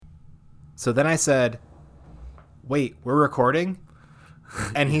So then I said, wait, we're recording?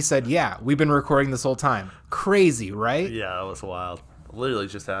 And he said, yeah, we've been recording this whole time. Crazy, right? Yeah, that was wild. Literally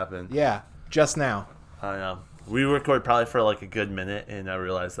just happened. Yeah, just now. I know. We recorded probably for like a good minute, and I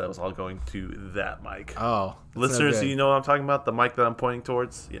realized that was all going to that mic. Oh. Listeners, no do you know what I'm talking about? The mic that I'm pointing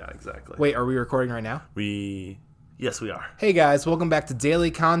towards? Yeah, exactly. Wait, are we recording right now? Yes, we are. Hey guys, welcome back to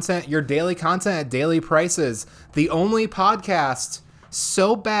Daily Content, your daily content at daily prices. The only podcast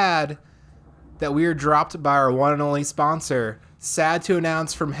so bad that we are dropped by our one and only sponsor. Sad to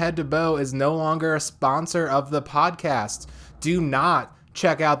announce, From Head to Bow is no longer a sponsor of the podcast. Do not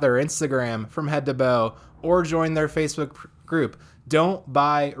check out their Instagram, From Head to Bow, or join their Facebook group. Don't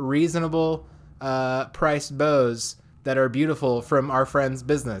buy reasonable priced bows that are beautiful from our friend's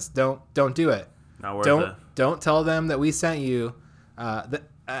business. Don't do it. Not worth it. Don't tell them that we sent you.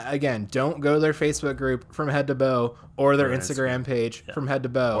 Again, don't go to their Facebook group, From Head to Bow, or their Instagram page, From Head to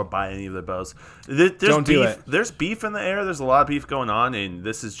Bow. Or buy any of their bows. Don't do it. There's beef in the air. There's a lot of beef going on, and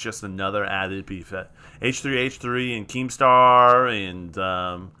this is just another added beef. H3H3 and Keemstar and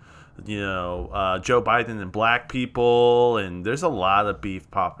Joe Biden and black people, and there's a lot of beef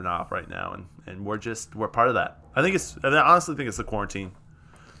popping off right now, and we're part of that. I honestly think it's the quarantine.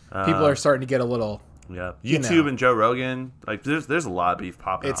 People are starting to get a little. Yeah, YouTube and Joe Rogan, like there's a lot of beef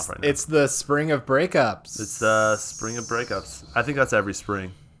popping off right now. It's the spring of breakups. It's the spring of breakups. I think that's every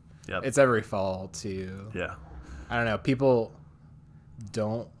spring. Yeah, it's every fall too. Yeah, I don't know. People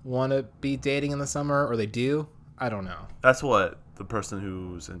don't want to be dating in the summer, or they do. I don't know. That's what the person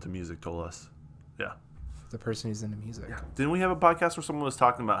who's into music told us. Yeah, the person who's into music. Yeah. Didn't we have a podcast where someone was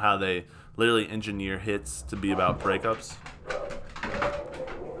talking about how they literally engineer hits to be about breakups?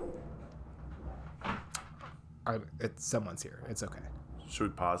 Someone's here. It's okay. Should we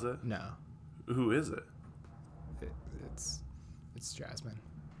pause it? No. Who is it? It's Jasmine.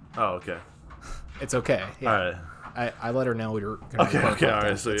 Oh, okay. It's okay. Yeah. All right. I let her know we were going to Okay. All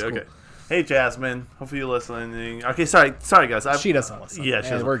right. So okay. Cool. Hey, Jasmine. Hopefully you're listening. Okay. Sorry, guys. She doesn't listen. Yeah, she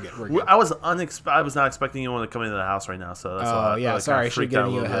doesn't. We're good. I was not expecting anyone to come into the house right now. So that's all. Yeah. Sorry. I should give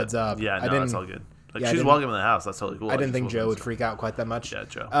you a heads up. Yeah. No, that's all good. She's welcome in the house. That's totally cool. I didn't think Joe would freak out quite that much. Yeah,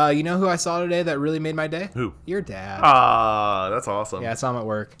 Joe. You know who I saw today that really made my day? Who? Your dad. That's awesome. Yeah, I saw him at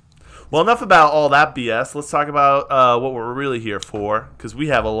work. Well, enough about all that BS. Let's talk about what we're really here for, because we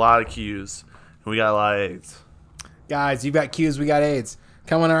have a lot of cues and we got a lot of AIDS. Guys, you've got cues, we got AIDS.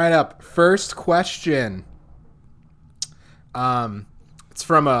 Coming right up. First question. It's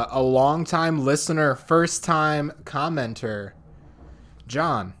from a long-time listener, first-time commenter,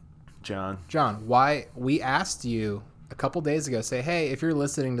 John, why we asked you a couple days ago, say, hey, if you're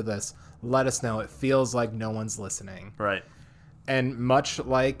listening to this, let us know. It feels like no one's listening. Right. And much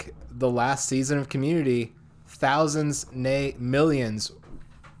like the last season of Community, thousands, nay, millions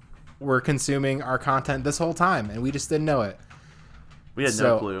were consuming our content this whole time, and we just didn't know it. We had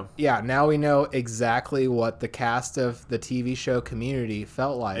no clue. Yeah, now we know exactly what the cast of the TV show Community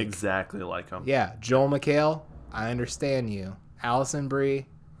felt like. Exactly like them. Yeah, Joel McHale, I understand you. Allison Brie,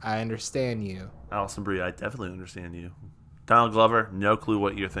 I understand you. Allison Brie, I definitely understand you. Donald Glover, no clue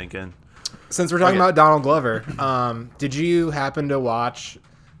what you're thinking. Since we're talking about Donald Glover, did you happen to watch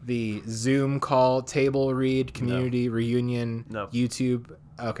the Zoom call table read Community reunion YouTube?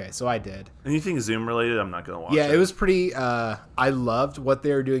 Okay, so I did. Anything Zoom related, I'm not going to watch. Yeah, it was pretty... I loved what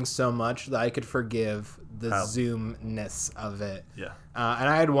they were doing so much that I could forgive the Zoom-ness of it. Yeah. And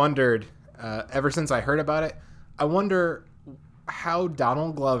I had wondered, ever since I heard about it, I wonder how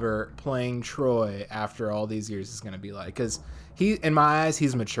Donald Glover playing Troy after all these years is going to be like. Because in my eyes,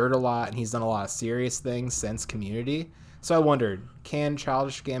 he's matured a lot, and he's done a lot of serious things since Community. So I wondered, can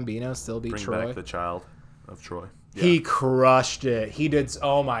Childish Gambino still be Troy? Bring back the child of Troy. Yeah. He crushed it. He did.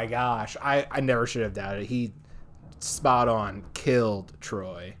 Oh my gosh. I never should have doubted it. He spot on killed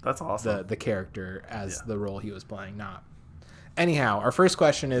Troy. That's awesome. The character as the role he was playing. Not. Anyhow, our first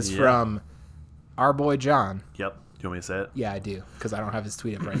question is from our boy John. Yep. Do you want me to say it? Yeah, I do, because I don't have his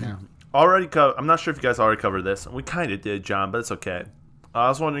tweet up right now. I'm not sure if you guys already covered this. We kind of did, John, but it's okay. I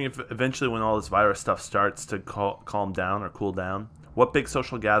was wondering if eventually when all this virus stuff starts to calm down or cool down, what big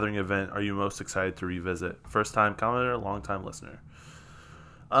social gathering event are you most excited to revisit? First-time commenter, long-time listener.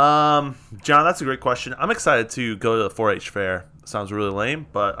 John, that's a great question. I'm excited to go to the 4-H fair. Sounds really lame,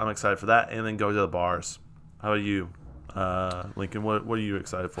 but I'm excited for that, and then go to the bars. How about you, Lincoln? What are you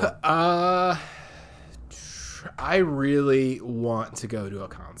excited for? I really want to go to a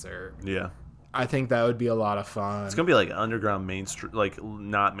concert. Yeah. I think that would be a lot of fun. It's gonna be like underground mainstream, like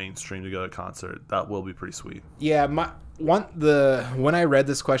not mainstream to go to a concert. That will be pretty sweet. Yeah, when I read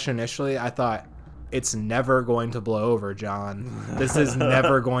this question initially, I thought, it's never going to blow over, John. This is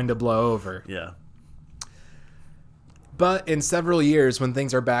never going to blow over. Yeah. But in several years, when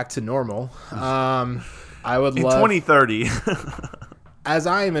things are back to normal, I would In love... 2030. As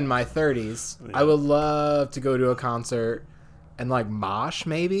I am in my 30s, Yeah. I would love to go to a concert and, like, mosh,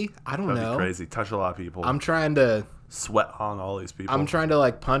 maybe? I don't That'd know. be crazy. Touch a lot of people. I'm trying to... Sweat on all these people. I'm trying to,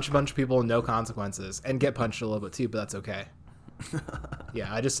 like, punch a bunch of people with no consequences. And get punched a little bit, too, but that's okay.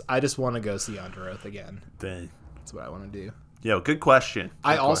 Yeah, I just want to go see Underoath again. Dang. That's what I want to do. Yo, good question.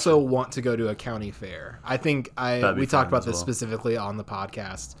 I Good also question. want to go to a county fair. I think That'd be we talked fun about as this well. specifically on the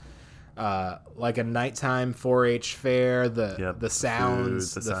podcast. Like a nighttime 4-H fair, Yep, the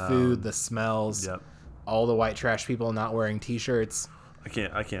sounds, the the sound. food, the smells, Yep. all the white trash people not wearing t-shirts. I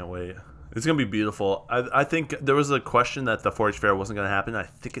can't wait. It's gonna be beautiful. I think there was a question that the 4-H fair wasn't gonna happen. I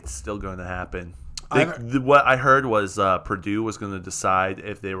think it's still going to happen. What I heard was Purdue was going to decide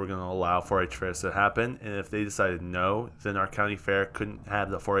if they were going to allow 4-H fairs to happen, and if they decided no, then our county fair couldn't have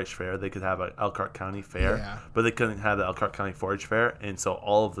the 4-H fair. They could have an Elkhart County fair, Yeah. but they couldn't have the Elkhart County 4-H fair. And so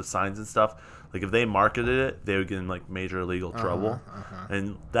all of the signs and stuff, like if they marketed it, they would get in like major legal trouble,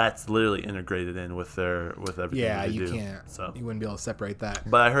 and that's literally integrated in with everything. Yeah, that they you do. can't. So, You wouldn't be able to separate that.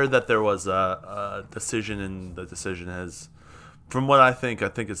 but I heard that there was a decision, and the decision has. From what I think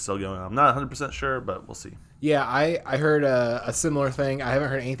it's still going on. I'm not 100% sure, but we'll see. Yeah, I heard a similar thing. I haven't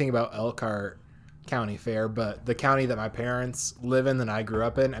heard anything about Elkhart County Fair, but the county that my parents live in and I grew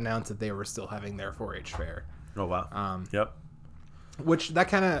up in announced that they were still having their 4-H fair. Oh, wow. Yep. Which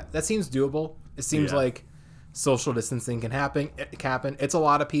that seems doable. It seems Yeah. like social distancing can happen. It's a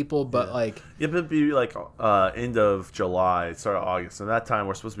lot of people, but like It'd be like end of July, start of August. And that time,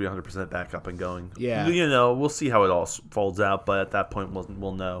 we're supposed to be 100% back up and going. Yeah. You know, we'll see how it all folds out, but at that point,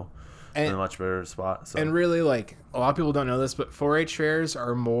 we'll know in And- a much better spot. So. and really like a lot of people don't know this, but 4-H fairs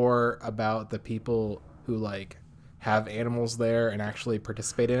are more about the people who like have animals there and actually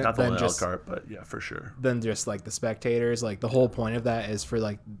participate in it Not the than only just Elkhart, but yeah, for sure. like the spectators. Like the whole point of that is for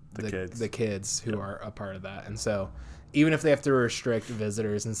like The kids. kids who are a part of that. And so even if they have to restrict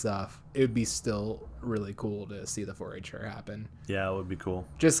visitors and stuff, it would be still really cool to see the 4-H fair happen. Yeah, it would be cool.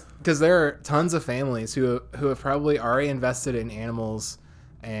 Just because there are tons of families who have probably already invested in animals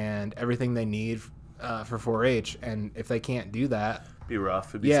and everything they need for 4-H, and if they can't do that, Be rough.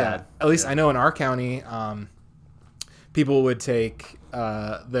 It'd be yeah. sad. At least Yeah. I know in our county, people would take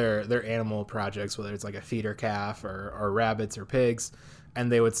their animal projects, whether it's like a feeder calf or rabbits or pigs,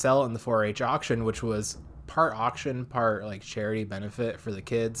 and they would sell it in the 4-H auction, which was part auction, part like charity benefit for the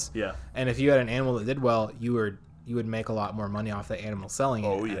kids. Yeah. And if you had an animal that did well, you would make a lot more money off the animal selling it.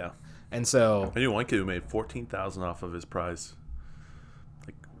 Oh, yeah. And so I knew one kid who made $14,000 off of his prize.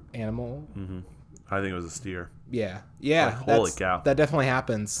 animal, I think it was a steer. yeah, Like, holy cow. that definitely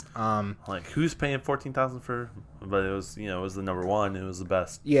happens. Like, who's paying $14,000 for? But it was, it was the number one. It was the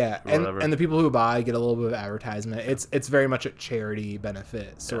best. Yeah, or whatever. and the people who buy get a little bit of advertisement. It's very much a charity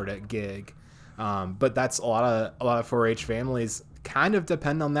benefit sort of gig, but that's a lot of 4-H families kind of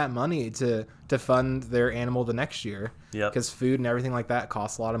depend on that money to fund their animal the next year. Yep. Because food and everything like that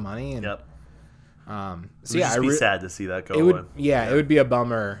costs a lot of money. And Yep. so It would yeah, just be sad to see that go it would away. it would be a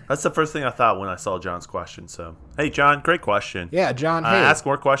bummer. That's the first thing I thought when I saw John's question. So, hey, John, great question. Yeah, John. Hey, Ask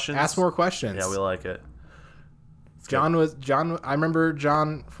more questions. ask more questions. Yeah, we like it. John. I remember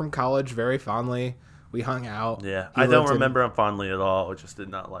John from college very fondly. We hung out. Yeah, He I don't lived in- remember him fondly at all. I just did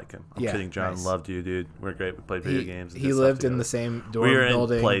not like him. I'm Yeah, kidding, John. nice. Loved you, dude. We're great. We played video games. and He did stuff lived in together. the same dorm We were in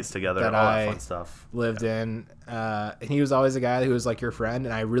building plays together. that All that I fun stuff. lived in. And he was always a guy who was like your friend,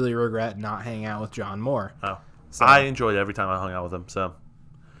 and I really regret not hanging out with John more. Oh, So- I enjoyed every time I hung out with him. So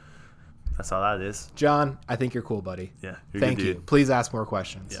that's how that is. John, I think you're cool, buddy. Yeah, you're a Thank good you. dude. Please ask more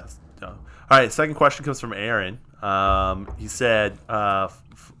questions. Yes. No. All right. Second question comes from Aaron. He said,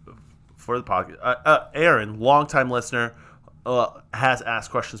 for the podcast, Aaron, longtime listener, has asked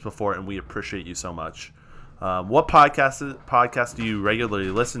questions before, and we appreciate you so much. What podcast do you regularly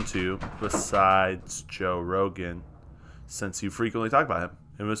listen to besides Joe Rogan? Since you frequently talk about him,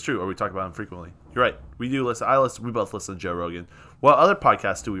 and it's true, or we talk about him frequently. You're right. We do listen. We both listen to Joe Rogan. What other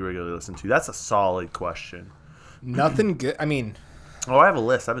podcasts do we regularly listen to? That's a solid question. Nothing good. I mean, Oh, I have a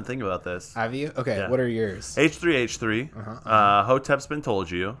list. I've been thinking about this. have you? Okay, Yeah. what are yours? H3H3. Hotep's Been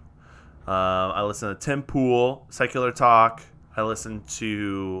Told You. I listen to Tim Pool, Secular Talk. I listen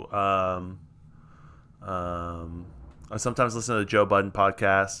to. I sometimes listen to the Joe Budden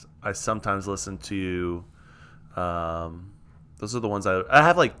podcast. I sometimes listen to. Those are the ones I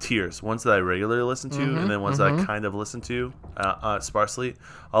have like tiers. Ones that I regularly listen to, and then ones that I kind of listen to sparsely.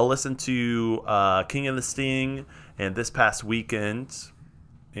 I'll listen to King and the Sting and This Past Weekend,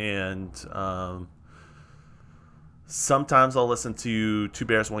 and Sometimes I'll listen to Two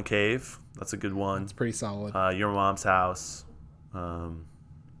Bears, One Cave. That's a good one. It's pretty solid. Your Mom's House.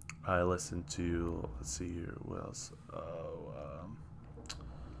 I listen to, let's see here, what else?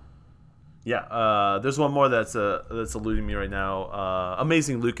 There's one more that's eluding me right now.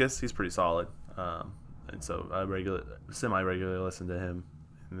 Amazing Lucas, he's pretty solid. And so I semi-regularly listen to him.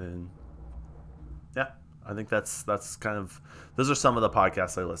 And then, yeah, I think that's kind of, those are some of the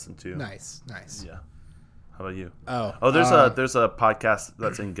podcasts I listen to. Nice. Yeah. How about you? There's a podcast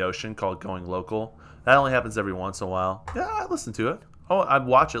that's in Goshen called Going Local. That only happens every once in a while. Yeah, I listen to it. Oh, I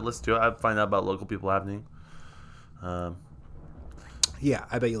watch it, listen to it. I find out about local people happening. Yeah,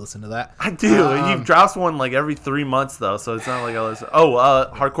 I bet you listen to that. I do. He drops one like every 3 months though, so it's not like I listen.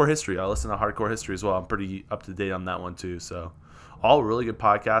 Hardcore History. I listen to Hardcore History as well. I'm pretty up to date on that one too. So, all really good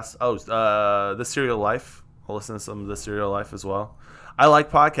podcasts. The Serial Life. I'll listen to some of the Serial Life as well. I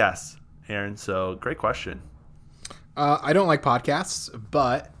like podcasts, Aaron. So great question. I don't like podcasts,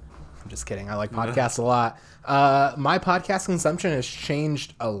 but I'm just kidding. I like podcasts a lot. My podcast consumption has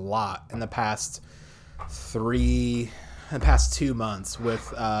changed a lot in the past 2 months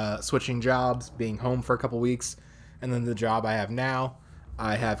with switching jobs, being home for a couple weeks, and then the job I have now.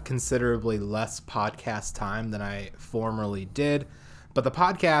 I have considerably less podcast time than I formerly did, but the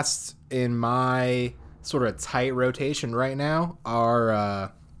podcasts in my sort of tight rotation right now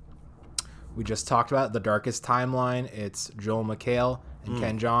are we just talked about The Darkest Timeline. It's Joel McHale and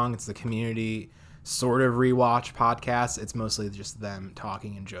Ken Jeong. It's the Community sort of rewatch podcast. It's mostly just them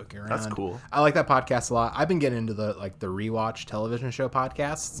talking and joking around. That's cool. I like that podcast a lot. I've been getting into the rewatch television show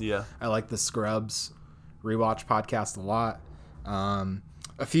podcasts. Yeah. I like the Scrubs rewatch podcast a lot.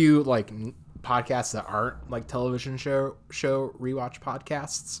 A few podcasts that aren't like television show rewatch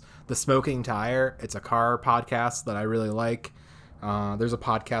podcasts. The Smoking Tire. It's a car podcast that I really like. There's a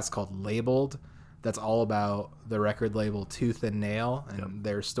podcast called Labeled that's all about the record label Tooth and Nail and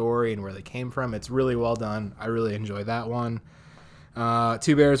their story and where they came from. It's really well done. I really enjoy that one.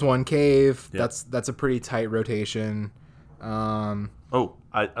 Two Bears, One Cave. Yep. That's a pretty tight rotation. I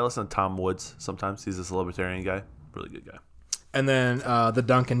listen to Tom Woods sometimes. He's a libertarian guy. Really good guy. And then the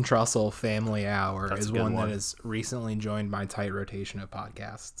Duncan Trussell Family Hour That's is a good one one that has recently joined my tight rotation of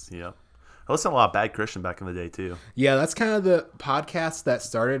podcasts. Yeah. I listened to a lot of Bad Christian back in the day, too. Yeah, that's kind of the podcast that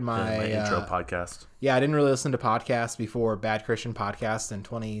started my intro podcast. Yeah, I didn't really listen to podcasts before Bad Christian Podcast in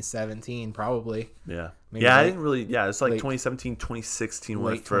 2017, probably. Yeah. Maybe I didn't really... Yeah, it's like 2017, 2016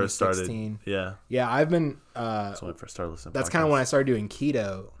 when I first started. Yeah. Yeah, I've been... that's when I first started listening to That's podcasts. kind of when I started doing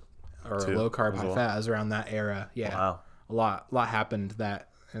keto or Too, low carb, as high well. fat. It was around that era. Yeah. Wow. A lot happened in that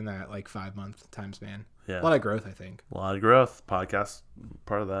 5-month time span. Yeah. A lot of growth, I think. A lot of growth. Podcast,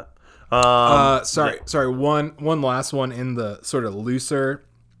 part of that. Sorry. One last one in the sort of looser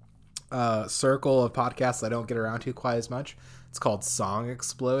circle of podcasts I don't get around to quite as much. It's called Song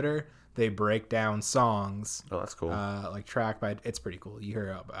Exploder. They break down songs. Oh, that's cool. Track by. It's pretty cool. You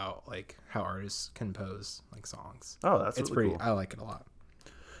hear about how artists compose songs. Oh, that's it's really pretty. cool. I like it a lot.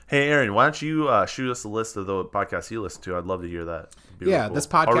 Hey, Aaron, why don't you shoot us a list of the podcasts you listen to? I'd love to hear that. Yeah, cool. this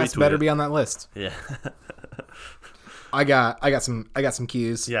podcast better be on that list. Yeah. I got some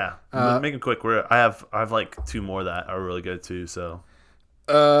cues. Yeah. Make it quick. I have like 2 more that are really good too. So.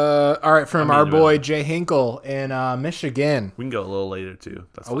 All right, from our boy Jay Hinkle in Michigan. We can go a little later too.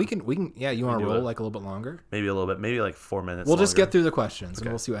 That's we can. Yeah, you want to roll a little bit longer? Maybe a little bit. Maybe like 4 minutes. We'll just get through the questions and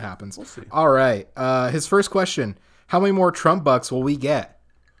we'll see what happens. We'll see. All right. His first question: how many more Trump bucks will we get?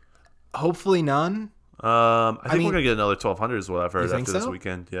 Hopefully none. I think we're gonna get another 1,200 is what I've heard after this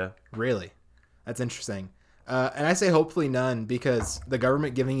weekend. Yeah. Really? That's interesting. And I say hopefully none because the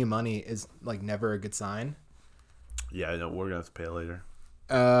government giving you money is never a good sign. Yeah, I know. We're gonna have to pay it later.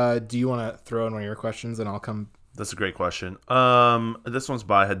 Do you want to throw in one of your questions and I'll come? That's a great question. This one's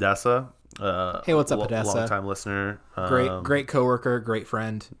by Hadessa. Hey, what's up, Hadessa? Long-time listener. Great coworker, great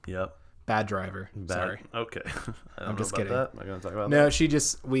friend. Yep. Bad driver. Sorry. Okay. I'm just kidding. That. Am I going to talk about that? No, she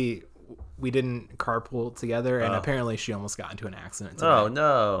just we didn't carpool together, and apparently she almost got into an accident today. Oh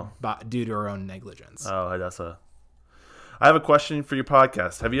no! Due to her own negligence. Oh, Hadessa. I have a question for your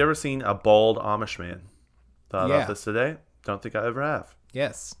podcast. Have you ever seen a bald Amish man? Thought about this today. Don't think I ever have.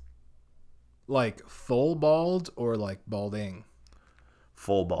 Yes. Like full bald or balding?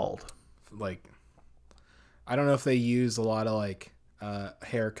 Full bald. I don't know if they use a lot of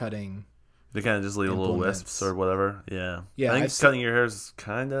hair cutting. They kind of just leave little wisps or whatever. Yeah. Yeah. I think cutting your hair is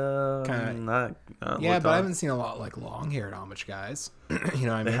kind of not. Yeah, but I haven't seen a lot long-haired Amish guys. You know what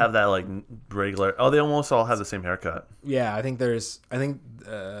I mean? They have that regular. Oh, they almost all have the same haircut. Yeah, I think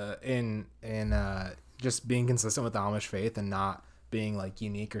in just being consistent with the Amish faith and not being like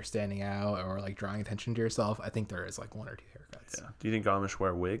unique or standing out or like drawing attention to yourself, I think there is like 1 or 2 haircuts. Yeah. Do you think Amish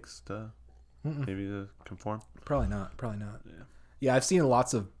wear wigs to maybe to conform? Probably not. Yeah, I've seen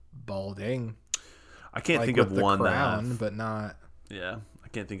lots of balding. I can't like think with of the one crown, but not. Yeah, I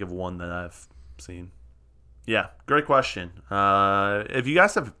can't think of one that I've seen. Yeah, great question. If you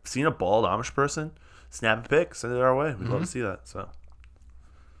guys have seen a bald Amish person, snap a pic, send it our way. We'd love to see that. So,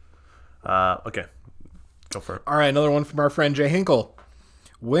 okay, go for it. All right, another one from our friend Jay Hinkle.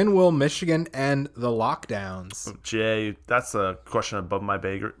 When will Michigan end the lockdowns? Jay, that's a question above my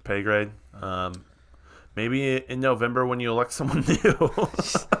pay grade. Maybe in November when you elect someone new.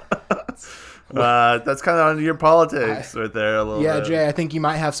 That's kind of under your politics right there a little bit. Jay, I think you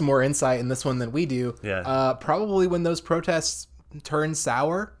might have some more insight in this one than we do. Yeah. Probably when those protests turn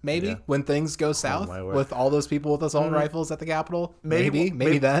sour, maybe when things go south with all those people with assault rifles at the Capitol. Maybe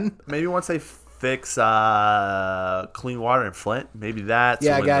then. Maybe once they fix clean water in Flint, maybe that's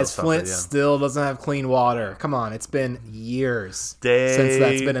yeah, when guys. they'll Flint still doesn't have clean water. Come on, it's been years since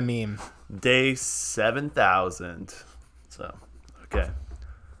that's been a meme. Day 7,000. So, okay.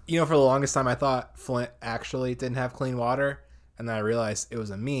 You know, for the longest time, I thought Flint actually didn't have clean water, and then I realized it was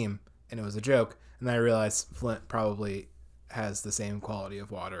a meme and it was a joke, and then I realized Flint probably has the same quality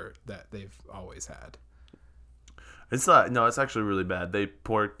of water that they've always had. It's not. No, it's actually really bad. They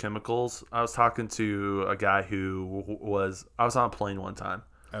pour chemicals. I was talking to a guy I was on a plane one time.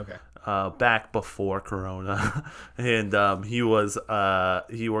 Okay. Back before Corona, and he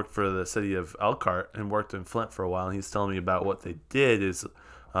worked for the city of Elkhart and worked in Flint for a while. And he's telling me about what they did is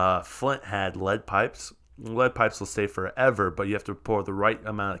Flint had lead pipes. Lead pipes will stay forever, but you have to pour the right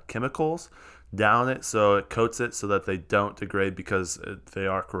amount of chemicals down it so it coats it so that they don't degrade because they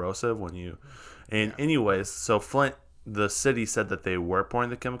are corrosive when you. And anyways, so Flint, the city said that they were pouring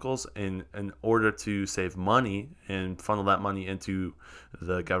the chemicals in order to save money and funnel that money into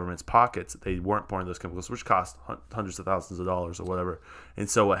the government's pockets. They weren't pouring those chemicals, which cost hundreds of thousands of dollars or whatever. And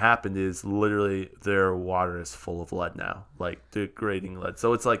so what happened is literally their water is full of lead now, like degrading lead.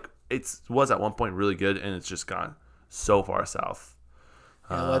 So it's like it was at one point really good, and it's just gone so far south.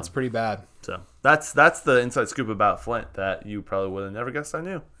 Yeah, lead's pretty bad. So that's the inside scoop about Flint that you probably would have never guessed I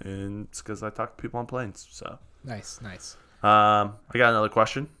knew, and it's because I talk to people on planes. So. Nice. I got another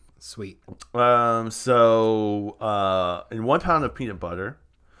question. Sweet. So in 1 pound of peanut butter,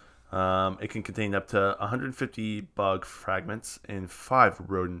 it can contain up to 150 bug fragments and 5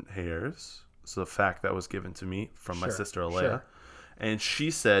 rodent hairs. It's a fact that was given to me from my sister Alea. Sure. And she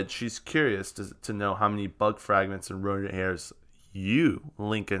said she's curious to know how many bug fragments and rodent hairs you,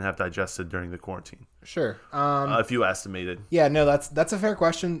 Lincoln, have digested during the quarantine. Sure. If you estimated. Yeah, no, that's a fair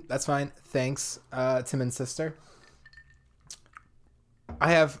question. That's fine. Thanks, Tim and sister.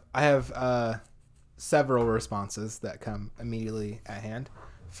 I have several responses that come immediately at hand.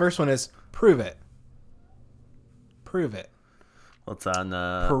 First one is prove it. Prove it. What's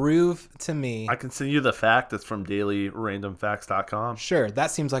on? Prove to me. I can send you the fact. It's from dailyrandomfacts.com. Sure, that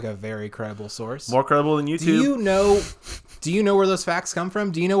seems like a very credible source. More credible than YouTube. Do you know where those facts come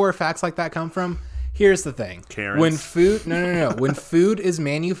from? Do you know where facts like that come from? Here's the thing. Karens. When food when food is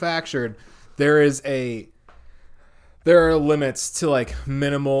manufactured, there are limits to like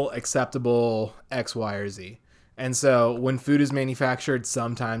minimal acceptable X, Y, or Z. And so when food is manufactured,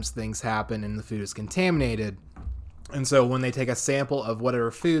 sometimes things happen and the food is contaminated. And so when they take a sample of whatever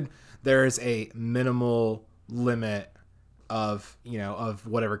food, there is a minimal limit of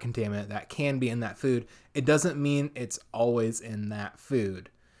whatever contaminant that can be in that food. It doesn't mean it's always in that food.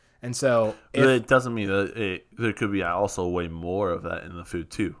 And so it doesn't mean that there could be also way more of that in the food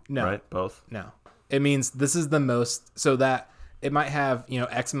too. No. Right? Both? No. It means this is the most, so that it might have,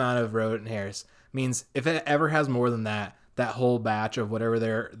 X amount of rodent hairs. Means if it ever has more than that, that whole batch of whatever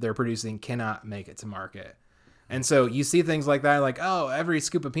they're producing cannot make it to market. And so you see things like that, like, oh, every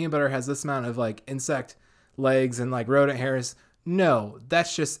scoop of peanut butter has this amount of like insect legs and like rodent hairs. No,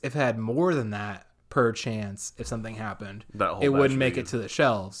 that's just if it had more than that per chance, if something happened, it wouldn't make it to the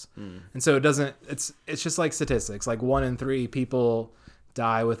shelves. And so it's just like statistics, like 1 in 3 people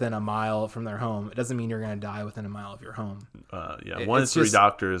die within a mile from their home. It doesn't mean you're going to die within a mile of your home. 1 in 3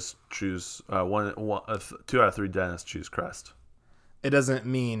 doctors choose, 2 out of 3 dentists choose Crest. It doesn't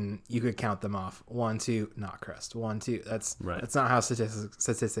mean you could count them off. 1, 2, not Crest. 1, 2. That's not how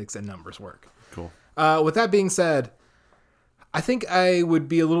statistics and numbers work. Cool. With that being said, I think I would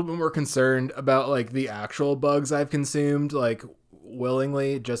be a little bit more concerned about like the actual bugs I've consumed, like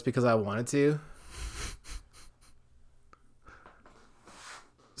willingly, just because I wanted to.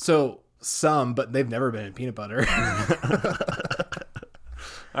 So some, but they've never been in peanut butter.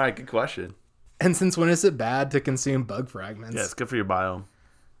 All right, good question. And since when is it bad to consume bug fragments? Yeah, it's good for your biome.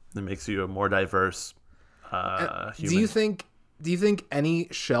 It makes you a more diverse human. Do you think any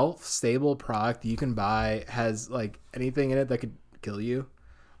shelf stable product you can buy has like anything in it that could kill you?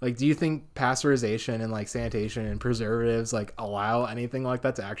 Like, do you think pasteurization and like sanitation and preservatives like allow anything like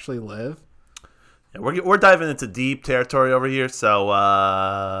that to actually live? Yeah, we're diving into deep territory over here. So,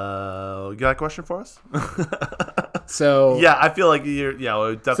 you got a question for us? So yeah, I feel like you're. Yeah,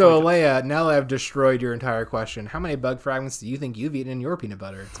 we're definitely. So Alea, now that I've destroyed your entire question, how many bug fragments do you think you've eaten in your peanut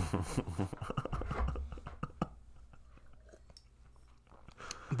butter?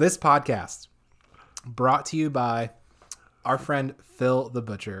 This podcast brought to you by our friend Phil the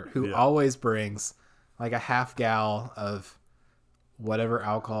Butcher, who always brings like a half gal of whatever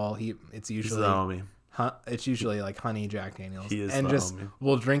alcohol it's usually like honey Jack Daniels. He is and just homie.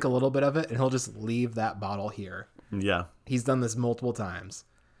 we'll drink a little bit of it and he'll just leave that bottle here. Yeah. He's done this multiple times.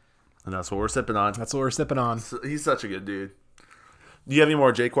 And that's what we're sipping on. That's what we're sipping on. He's such a good dude. Do you have any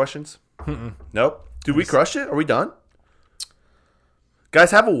more Jay questions? Nope. Did we crush it? Are we done?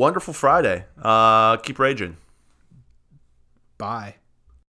 Guys, have a wonderful Friday. Keep raging. Bye.